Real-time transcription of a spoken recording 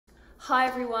Hi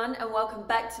everyone and welcome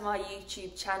back to my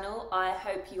YouTube channel. I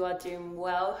hope you are doing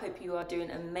well, hope you are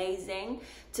doing amazing.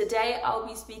 Today I'll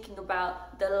be speaking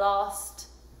about the last,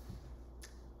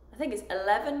 I think it's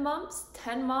 11 months,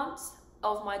 10 months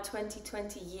of my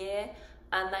 2020 year,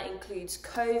 and that includes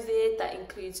COVID, that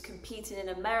includes competing in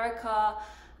America,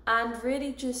 and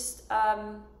really just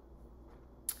how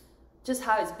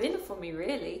it's been for me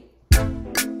really.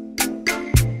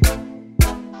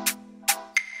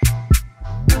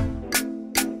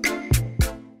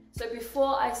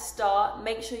 Before I start,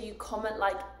 make sure you comment,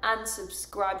 like, and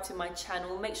subscribe to my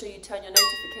channel. Make sure you turn your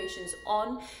notifications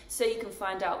on so you can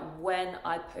find out when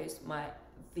I post my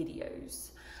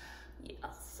videos.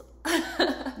 Yes.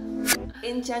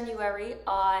 In January,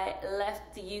 I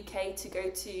left the UK to go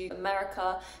to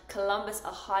America, Columbus,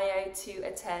 Ohio, to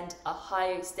attend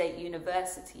Ohio State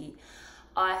University.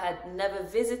 I had never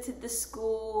visited the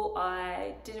school.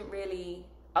 I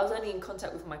was only in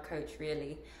contact with my coach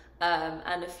really.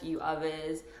 And a few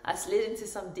others. I slid into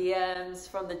some DMs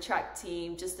from the track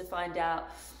team just to find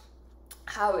out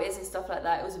how it is and stuff like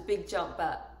that. It was a big jump,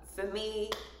 but for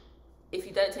me, if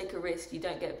you don't take a risk, you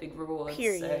don't get big rewards.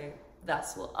 Period. So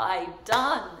that's what I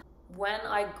done. When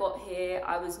I got here,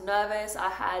 I was nervous.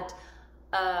 I had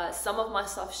some of my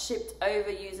stuff shipped over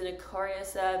using a courier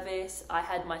service. I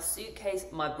had my suitcase,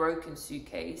 my broken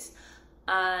suitcase,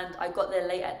 and I got there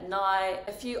late at night.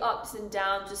 A few ups and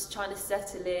downs, just trying to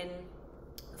settle in,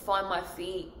 find my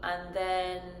feet, and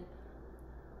then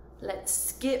let's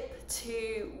skip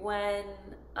to when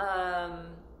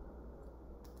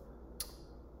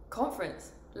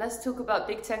conference. Let's talk about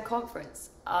Big Ten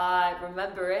conference. I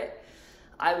remember it.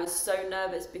 I was so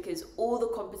nervous because all the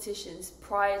competitions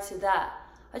prior to that,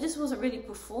 I just wasn't really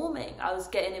performing. I was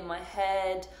getting in my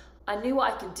head. I knew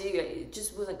what I could do, it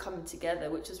just wasn't coming together,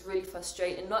 which was really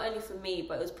frustrating, not only for me,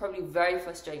 but it was probably very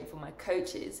frustrating for my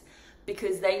coaches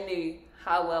because they knew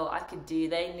how well I could do,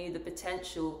 they knew the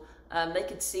potential, they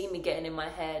could see me getting in my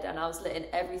head, and I was letting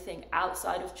everything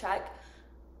outside of track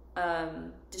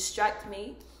distract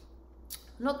me.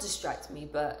 Not distract me,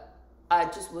 but I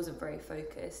just wasn't very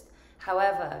focused.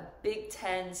 However, Big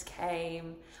Tens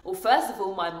came. Well, first of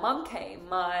all, my mum came.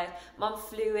 My mum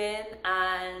flew in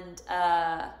and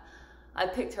I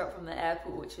picked her up from the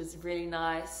airport, which was really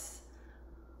nice.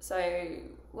 So,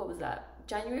 what was that?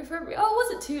 January, February? Oh, it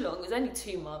wasn't too long. It was only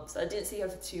 2 months. I didn't see her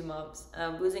for 2 months.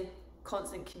 We was in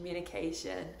constant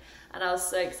communication, and I was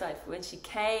so excited for when she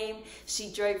came.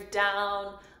 She drove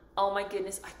down. Oh my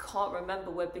goodness, I can't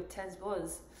remember where Big Tens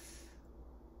was.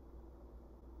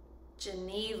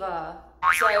 Geneva.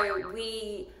 So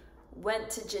we went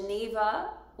to Geneva,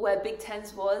 where Big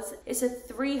Tens was. It's a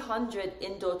 300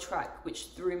 indoor track, which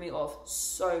threw me off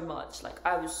so much. Like,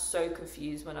 I was so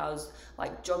confused when I was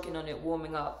like jogging on it,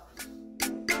 warming up.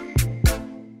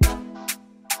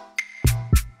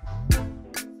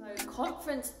 So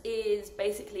conference is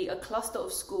basically a cluster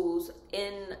of schools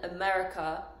in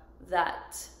America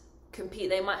that compete.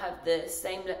 They might have the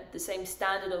same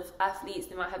standard of athletes,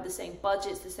 they might have the same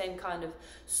budgets, the same kind of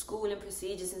schooling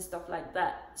procedures and stuff like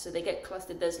that. So they get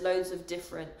clustered. There's loads of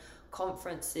different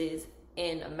conferences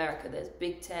in America. There's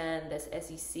Big Ten, there's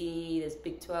SEC, there's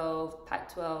Big 12,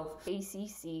 Pac-12,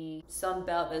 ACC, Sun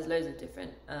Belt. There's loads of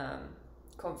different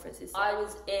conferences. I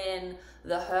was in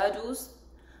the hurdles,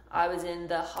 I was in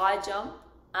the high jump,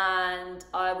 and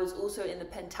I was also in the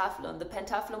pentathlon. The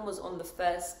pentathlon was on the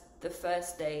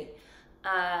first day,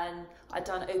 and I'd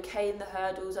done okay in the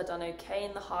hurdles, I'd done okay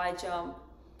in the high jump.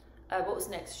 What was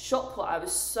next? Shot put. I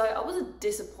wasn't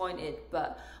disappointed,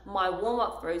 but my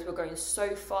warm-up throws were going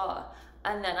so far,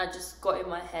 and then I just got in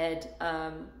my head.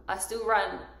 I still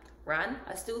ran,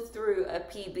 I still threw a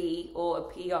PB or a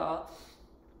PR,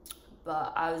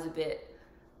 but I was a bit,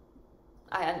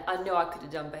 I knew I could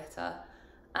have done better.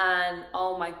 And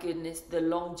oh my goodness, the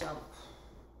long jump.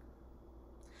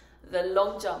 The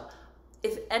long jump.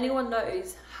 If anyone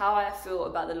knows how I feel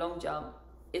about the long jump,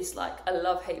 it's like a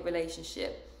love-hate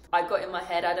relationship. I got in my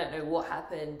head, I don't know what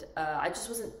happened. I just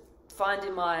wasn't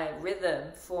finding my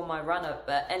rhythm for my run-up.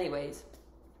 But anyways,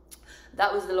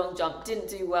 that was the long jump. Didn't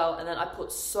do well, and then I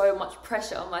put so much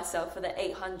pressure on myself for the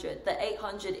 800. The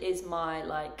 800 is my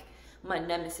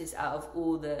nemesis out of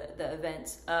all the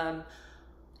events.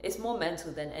 It's more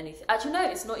mental than anything. Actually, no,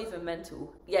 it's not even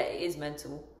mental. Yeah, it is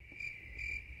mental.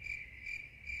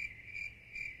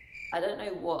 I don't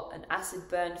know what an acid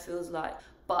burn feels like,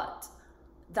 but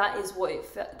that's what it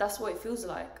feels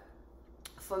like.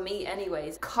 For me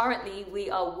anyways. Currently, we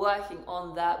are working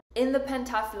on that. In the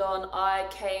pentathlon, I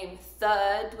came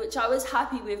 3rd, which I was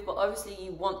happy with, but obviously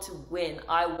you want to win.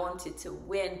 I wanted to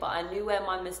win, but I knew where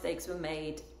my mistakes were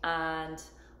made, and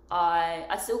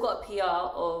I still got a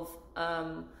PR of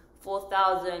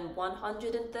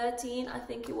 4,113, I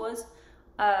think it was.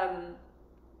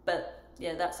 But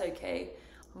yeah, that's okay.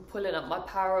 I'm pulling up my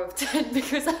power of 10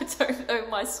 because I don't know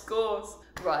my scores.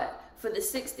 Right, for the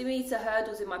 60-meter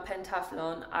hurdles in my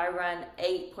pentathlon, I ran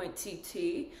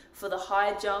 8.22. For the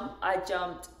high jump, I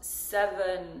jumped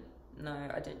 7. No,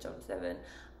 I didn't jump 7.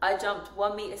 I jumped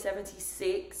 1.76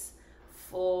 meters.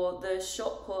 For the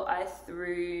shot put, I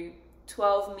threw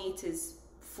 12 meters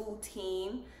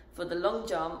 14. For the long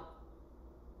jump,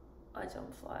 I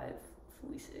jumped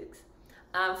 5.46.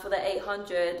 And for the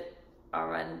 800, I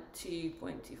ran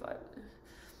 2.25.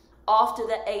 After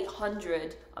the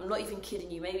 800, I'm not even kidding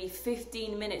you, maybe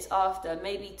 15 minutes after,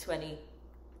 maybe 20,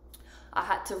 I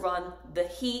had to run the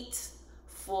heat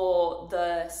for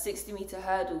the 60-meter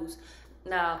hurdles.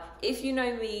 Now, if you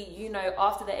know me, you know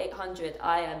after the 800,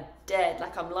 I am dead.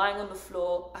 Like, I'm lying on the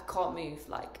floor, I can't move.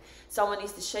 Like, someone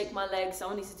needs to shake my legs,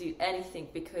 someone needs to do anything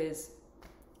because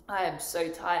I am so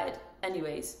tired.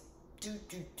 Anyways, I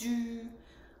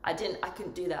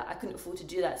couldn't do that. I couldn't afford to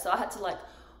do that. So I had to, like,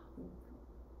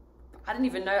 I don't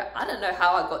know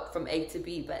how I got from A to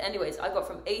B, but anyways, I got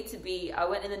from A to B. I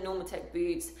went in the Normatec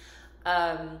boots,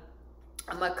 and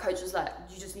my coach was like,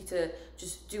 you just need to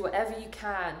just do whatever you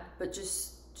can, but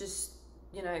just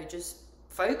you know, just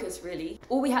focus really.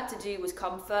 All we had to do was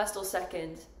come first or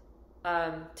second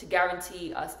to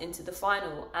guarantee us into the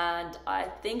final, and I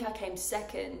think I came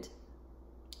second,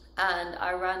 and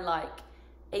I ran like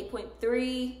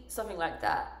 8.3, something like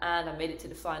that, and I made it to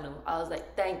the final. I was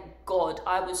like, thank God.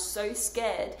 I was so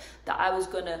scared that I was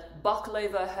gonna buckle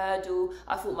over a hurdle.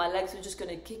 I thought my legs were just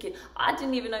gonna kick it. I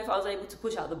didn't even know if I was able to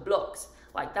push out the blocks.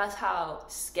 Like, that's how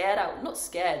scared not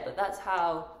scared, but that's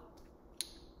how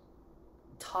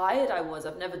tired I was.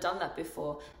 I've never done that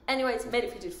before. Anyways, made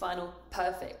it through to the final,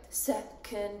 perfect.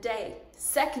 Second day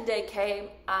came,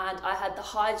 and I had the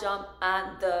high jump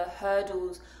and the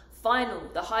hurdles final.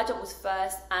 The high jump was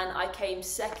first, and I came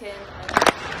second.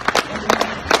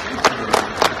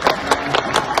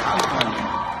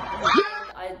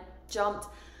 I jumped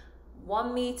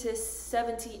 1.78 meters,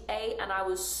 and I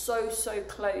was so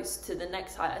close to the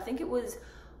next height. I think it was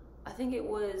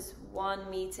 1.82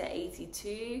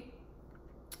 meters.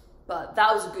 But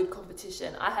that was a good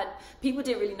competition. People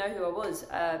didn't really know who I was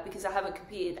because I haven't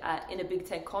competed in a Big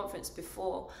Ten conference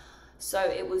before. So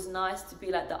it was nice to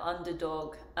be like the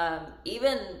underdog,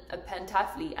 even a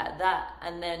pentathlete at that,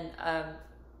 and then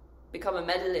become a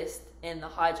medalist in the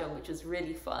high jump, which was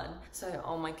really fun. So,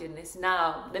 oh my goodness.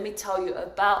 Now, let me tell you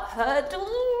about hurdles.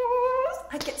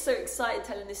 I get so excited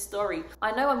telling this story.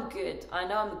 I know I'm good. I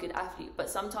know I'm a good athlete, but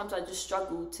sometimes I just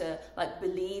struggle to like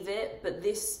believe it. But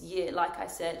this year, like I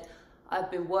said, I've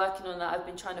been working on that. I've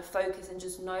been trying to focus and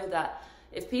just know that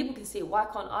if people can see it, why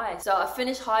can't I? So I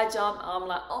finished high jump. I'm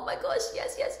like, oh my gosh,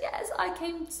 yes. I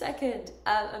came second.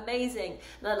 Amazing. And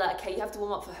they're like, okay, you have to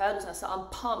warm up for hurdles now. So I'm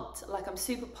pumped. Like, I'm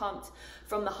super pumped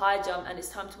from the high jump, and it's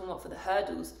time to warm up for the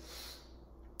hurdles.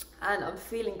 And I'm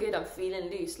feeling good. I'm feeling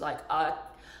loose. Like, I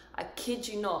kid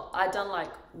you not, I done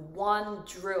like one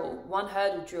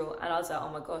hurdle drill, and I was like, oh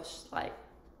my gosh, like,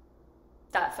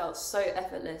 that felt so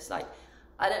effortless. Like,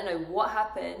 I don't know what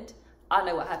happened. I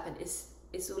know what happened. It's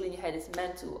all in your head. It's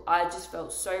mental. I just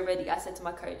felt so ready. I said to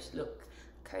my coach, look,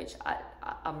 coach,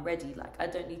 I'm ready. Like, I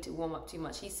don't need to warm up too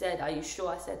much. He said, are you sure?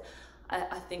 I said,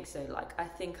 I think so. Like, I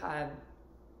think I'm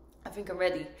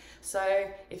ready. So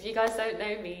if you guys don't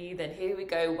know me, then here we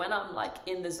go. When I'm like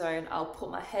in the zone, I'll put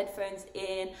my headphones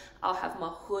in. I'll have my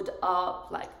hood up.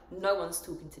 Like, no one's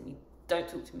talking to me. Don't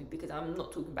talk to me because I'm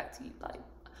not talking back to you. Like,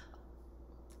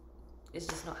 it's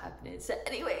just not happening. So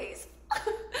anyways,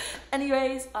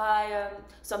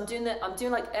 so I'm doing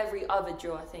like every other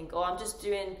drill, I think, or I'm just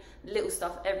doing little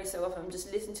stuff every so often. I'm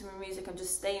just listening to my music. I'm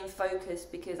just staying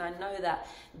focused because I know that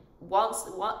whilst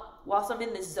I'm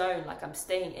in this zone, like, I'm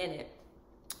staying in it.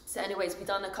 So anyways, we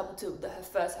done a couple to the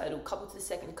first hurdle, couple to the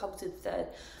second, couple to the third.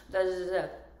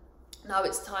 Now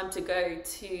it's time to go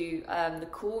to the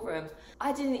call room.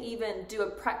 I didn't even do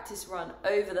a practice run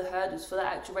over the hurdles for the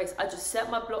actual race. I just set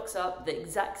my blocks up the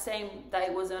exact same that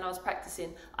it was when I was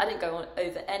practicing. I didn't go on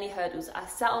over any hurdles. I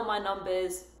sat on my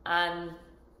numbers, and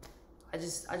I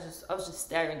was just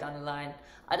staring down the line.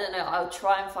 I don't know, I'll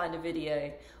try and find a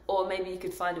video, or maybe you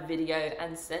could find a video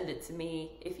and send it to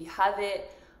me if you have it.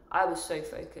 I was so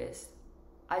focused.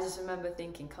 I just remember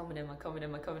thinking, coming in. I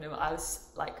was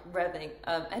like revving.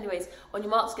 Anyways, on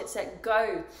your marks, get set,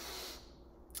 go.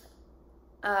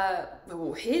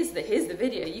 Well, here's the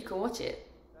video. You can watch it.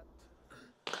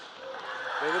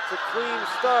 And it's a clean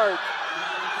start.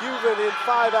 Cuban in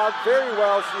 5 out very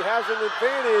well. She has an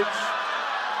advantage.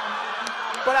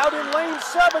 but out in lane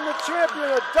 7, the champion,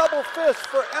 a double fist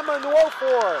for Emma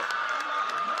Nwofor.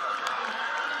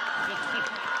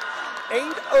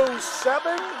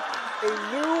 8:07, a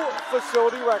new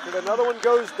facility record. Another one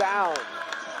goes down.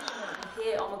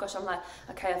 Here, oh my gosh, I'm like,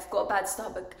 okay, I've got a bad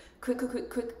start, but quick,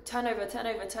 turnover.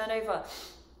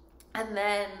 And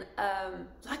then,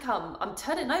 like, I'm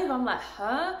turning over. I'm like,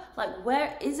 huh? Like,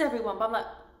 where is everyone? But I'm like,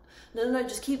 no,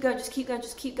 just keep going.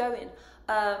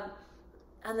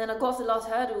 And then I got off the last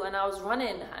hurdle and I was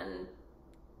running. And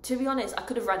to be honest, I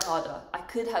could have ran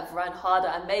harder.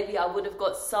 And maybe I would have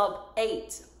got sub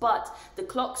 8. But the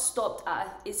clock stopped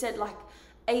at, it said like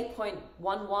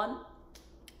 8.11.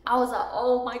 I was like,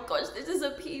 oh my gosh, this is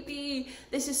a PB.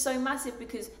 This is so massive,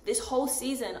 because this whole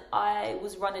season I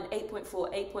was running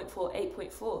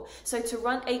 8.4. So to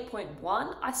run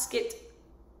 8.1, I skipped.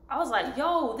 I was like,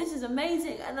 yo, this is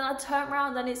amazing. And then I turned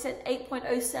around and it said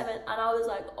 8.07 and I was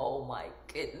like, oh my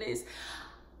goodness.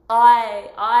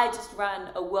 I just ran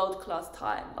a world-class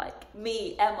time. Like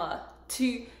me, Emma,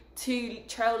 two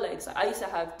trail legs. I used to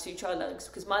have 2 trail legs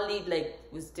because my lead leg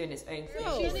was doing its own thing.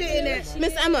 She's sitting there.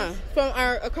 Miss Emma from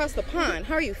across the pond.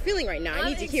 How are you feeling right now? I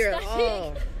need to hear it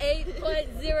all.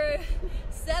 8.07.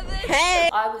 Hey!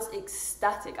 I was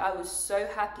ecstatic. I was so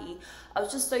happy. I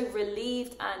was just so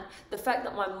relieved, and the fact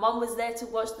that my mum was there to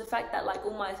watch, the fact that like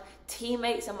all my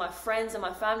teammates and my friends and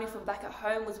my family from back at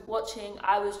home was watching,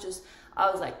 I was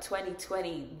like,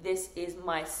 2020, this is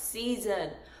my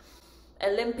season.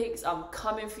 Olympics, I'm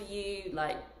coming for you.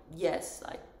 Like, yes,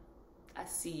 like I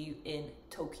see you in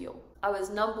Tokyo. I was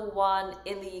 #1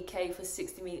 in the UK for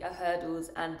 60-meter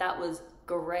hurdles, and that was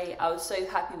great. I was so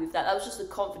happy with that. That was just a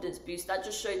confidence boost. That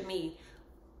just showed me,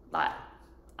 like,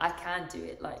 I can do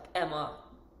it. Like, Emma,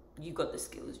 you got the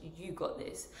skills. You got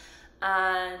this.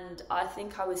 And I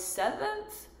think I was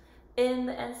 7th in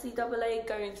the NCAA,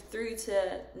 going through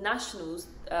to nationals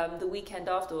the weekend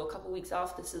after, or a couple of weeks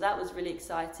after. So that was really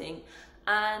exciting.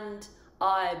 And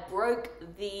I broke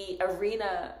the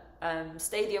arena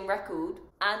stadium record,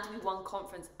 and we won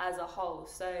conference as a whole.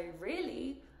 So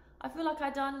really, I feel like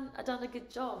I done a good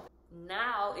job.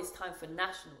 Now it's time for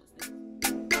nationals.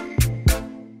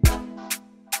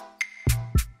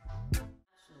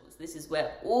 This is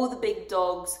where all the big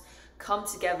dogs come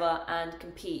together and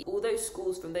compete. All those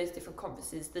schools from those different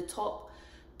conferences, the top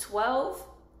 12,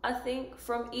 I think,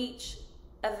 from each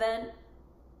event,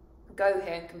 go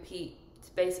here and compete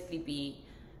to basically be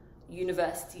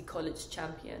university college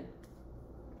champion.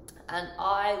 And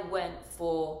I went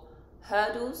for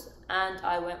hurdles and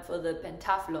I went for the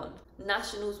pentathlon.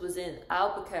 Nationals was in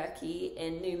Albuquerque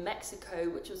in New Mexico,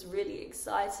 which was really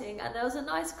exciting, and there was a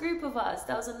nice group of us.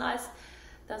 There was a nice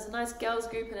girls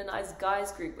group and a nice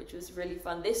guys group, which was really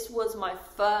fun. This was my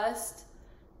first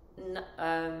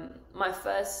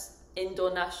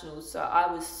indoor nationals, so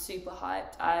I was super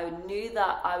hyped. I knew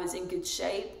that I was in good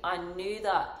shape. I knew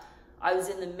that I was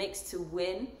in the mix to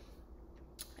win.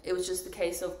 It was just a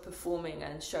case of performing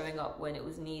and showing up when it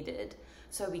was needed.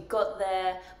 So we got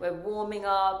there, we're warming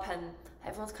up, and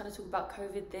everyone's kind of talking about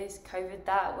COVID this, COVID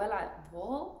that. We're like,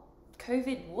 what?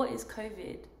 COVID? What is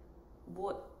COVID?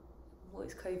 What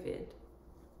is COVID?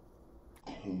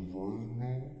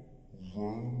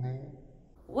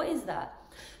 What is that?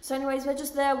 So anyways, we're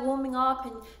just there warming up,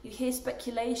 and you hear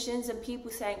speculations and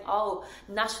people saying, oh,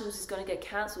 nationals is going to get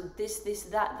cancelled, this,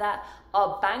 that.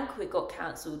 Our banquet got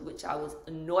cancelled, which I was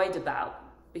annoyed about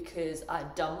because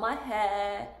I'd done my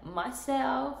hair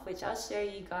myself, which I'll show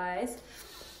you guys.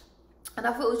 And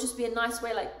I thought it would just be a nice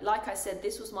way, like I said,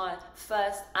 this was my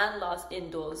first and last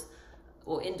indoors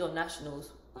or indoor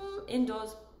nationals.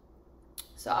 Indoors.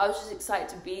 So I was just excited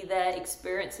to be there,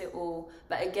 experience it all,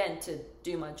 but again, to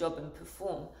do my job and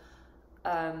perform.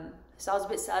 So I was a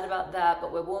bit sad about that,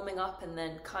 but we're warming up, and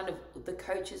then kind of the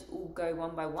coaches all go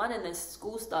one by one, and then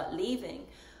schools start leaving.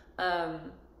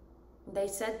 They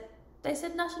said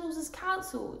nationals is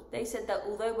cancelled. They said that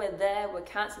although we're there, we're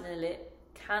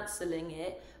cancelling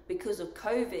it because of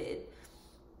COVID.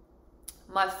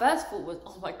 My first thought was,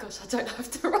 oh my gosh, I don't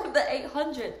have to run the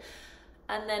 800.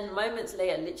 And then moments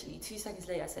later, literally 2 seconds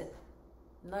later, I said,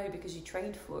 no, because you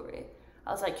trained for it.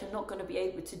 I was like, you're not going to be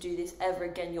able to do this ever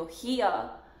again. You're here,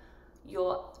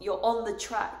 you're on the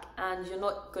track, and you're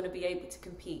not going to be able to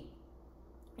compete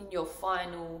in your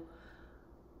final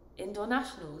indoor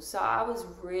nationals. So I was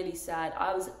really sad.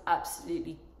 I was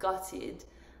absolutely gutted.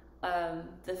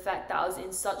 The fact that I was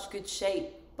in such good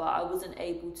shape, but I wasn't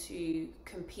able to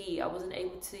compete. I wasn't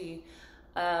able to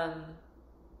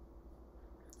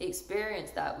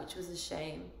experience that, which was a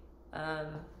shame.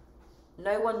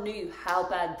 No one knew how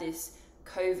bad this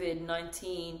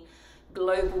COVID-19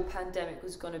 global pandemic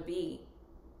was going to be.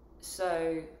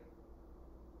 So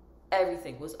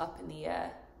everything was up in the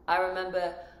air. I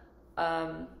remember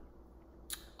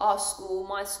our school,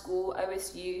 my school,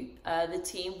 OSU, the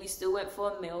team, we still went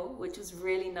for a meal, which was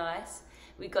really nice.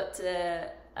 We got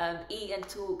to eat and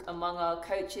talk among our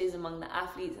coaches, among the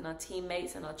athletes and our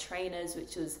teammates and our trainers,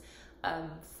 which was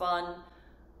fun.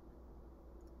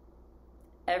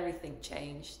 Everything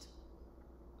changed.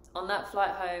 On that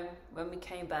flight home, when we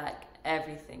came back,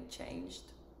 everything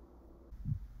changed.